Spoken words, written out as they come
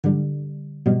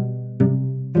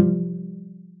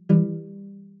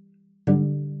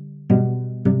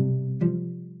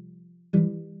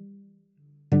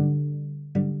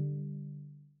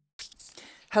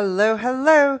Hello,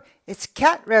 hello. It's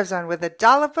Kat Revzon with a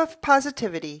dollop of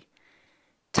positivity.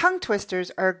 Tongue twisters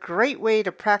are a great way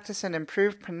to practice and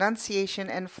improve pronunciation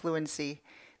and fluency.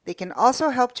 They can also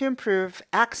help to improve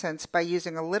accents by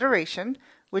using alliteration,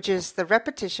 which is the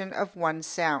repetition of one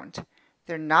sound.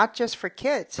 They're not just for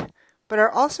kids, but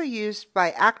are also used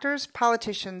by actors,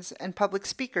 politicians, and public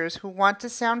speakers who want to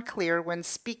sound clear when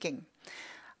speaking.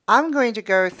 I'm going to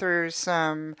go through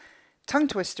some tongue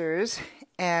twisters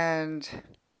and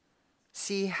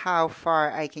see how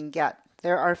far I can get.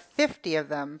 There are 50 of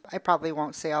them. I probably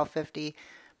won't say all 50,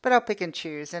 but I'll pick and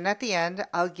choose. And at the end,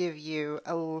 I'll give you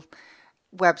a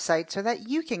website so that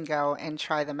you can go and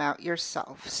try them out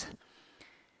yourselves.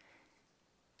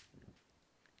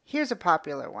 Here's a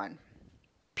popular one.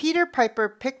 Peter Piper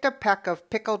picked a peck of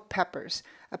pickled peppers.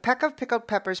 A peck of pickled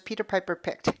peppers Peter Piper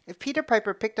picked. If Peter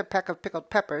Piper picked a peck of pickled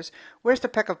peppers, where's the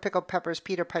peck of pickled peppers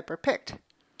Peter Piper picked?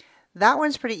 That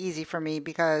one's pretty easy for me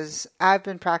because I've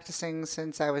been practicing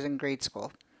since I was in grade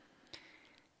school.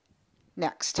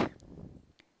 Next.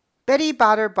 Betty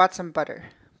Botter bought some butter,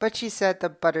 but she said the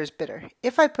butter's bitter.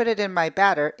 If I put it in my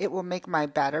batter, it will make my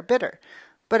batter bitter.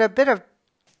 But a bit of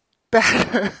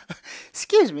batter,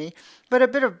 but a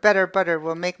bit of better butter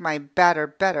will make my batter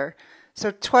better.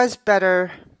 So 'twas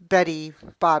better Betty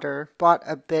Botter bought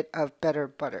a bit of better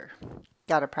butter.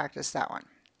 Gotta practice that one.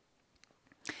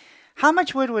 How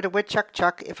much wood would a woodchuck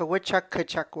chuck if a woodchuck could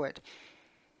chuck wood?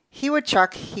 He would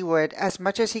chuck, he would, as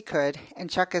much as he could, and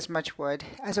chuck as much wood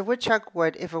as a woodchuck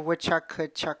would if a woodchuck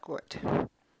could chuck wood.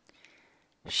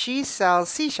 She sells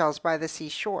seashells by the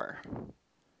seashore.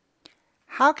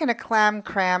 How can a clam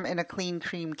cram in a clean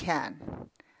cream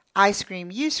can? I scream,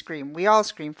 you scream, we all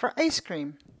scream for ice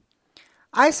cream.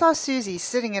 I saw Susie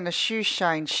sitting in a shoe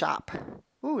shine shop.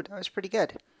 Ooh, that was pretty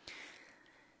good.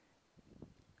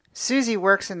 Susie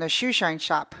works in the shoe shine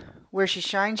shop. Where she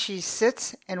shines, she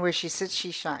sits, and where she sits, she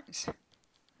shines.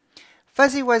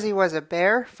 Fuzzy Wuzzy was a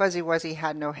bear. Fuzzy Wuzzy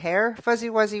had no hair. Fuzzy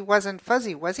Wuzzy wasn't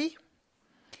fuzzy, was he?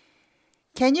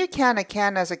 Can you can a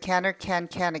can as a canner can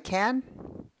a can?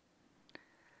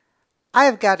 I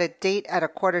have got a date at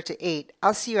 7:45.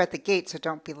 I'll see you at the gate, so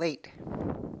don't be late.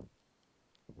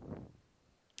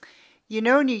 You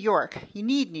know New York. You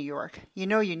need New York. You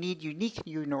know you need unique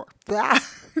New York. Blah.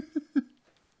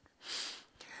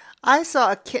 I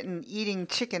saw a kitten eating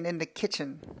chicken in the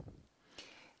kitchen.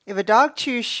 If a dog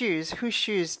chews shoes, whose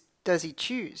shoes does he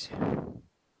choose?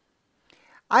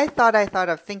 I thought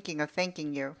of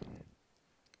thanking you.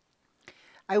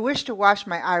 I wish to wash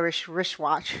my Irish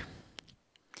wristwatch.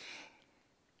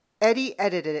 Eddie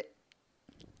edited it.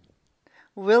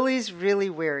 Willie's really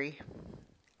weary.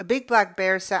 A big black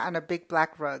bear sat on a big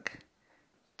black rug.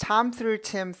 Tom threw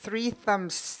Tim 3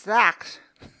 thumbtacks.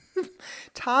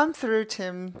 Tom threw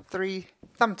Tim 3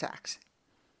 thumbtacks.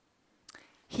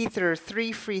 He threw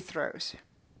 3 free throws.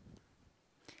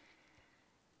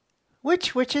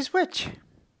 Which is which?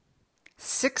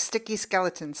 6 sticky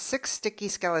skeletons, 6 sticky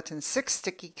skeletons, 6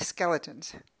 sticky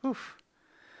skeletons. Oof.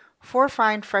 4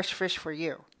 fine fresh fish for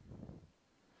you.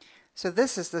 So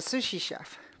this is the sushi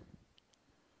chef.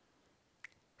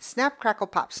 Snap, crackle,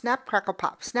 pop, snap, crackle,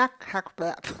 pop, snap, crackle,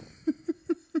 pop.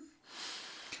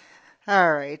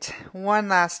 All right, one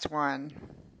last one.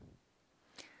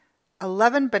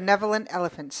 11 benevolent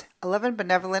elephants, 11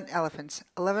 benevolent elephants,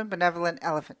 11 benevolent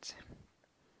elephants.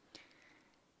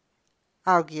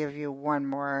 I'll give you one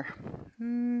more.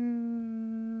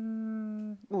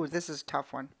 Ooh, this is a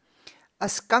tough one. A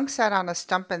skunk sat on a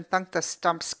stump and thunk the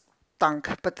stump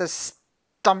stunk, but the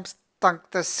stump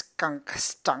stunk the skunk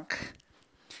stunk.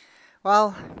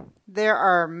 Well, there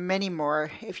are many more.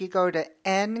 If you go to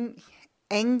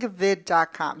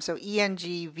engvid.com, so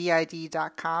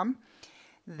engvid.com,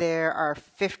 there are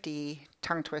 50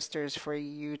 tongue twisters for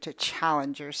you to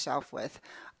challenge yourself with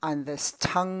on this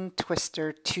Tongue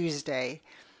Twister Tuesday.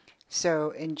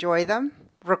 So enjoy them,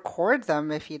 record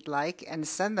them if you'd like, and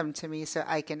send them to me so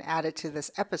I can add it to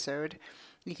this episode.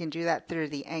 You can do that through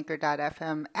the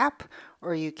Anchor.fm app,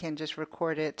 or you can just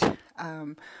record it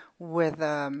with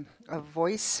a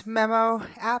voice memo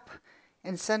app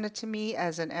and send it to me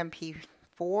as an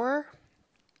MP4,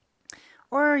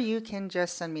 or you can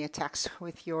just send me a text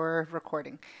with your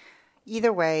recording.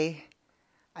 Either way,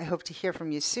 I hope to hear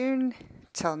from you soon.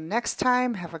 Till next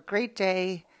time, have a great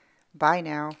day. Bye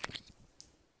now.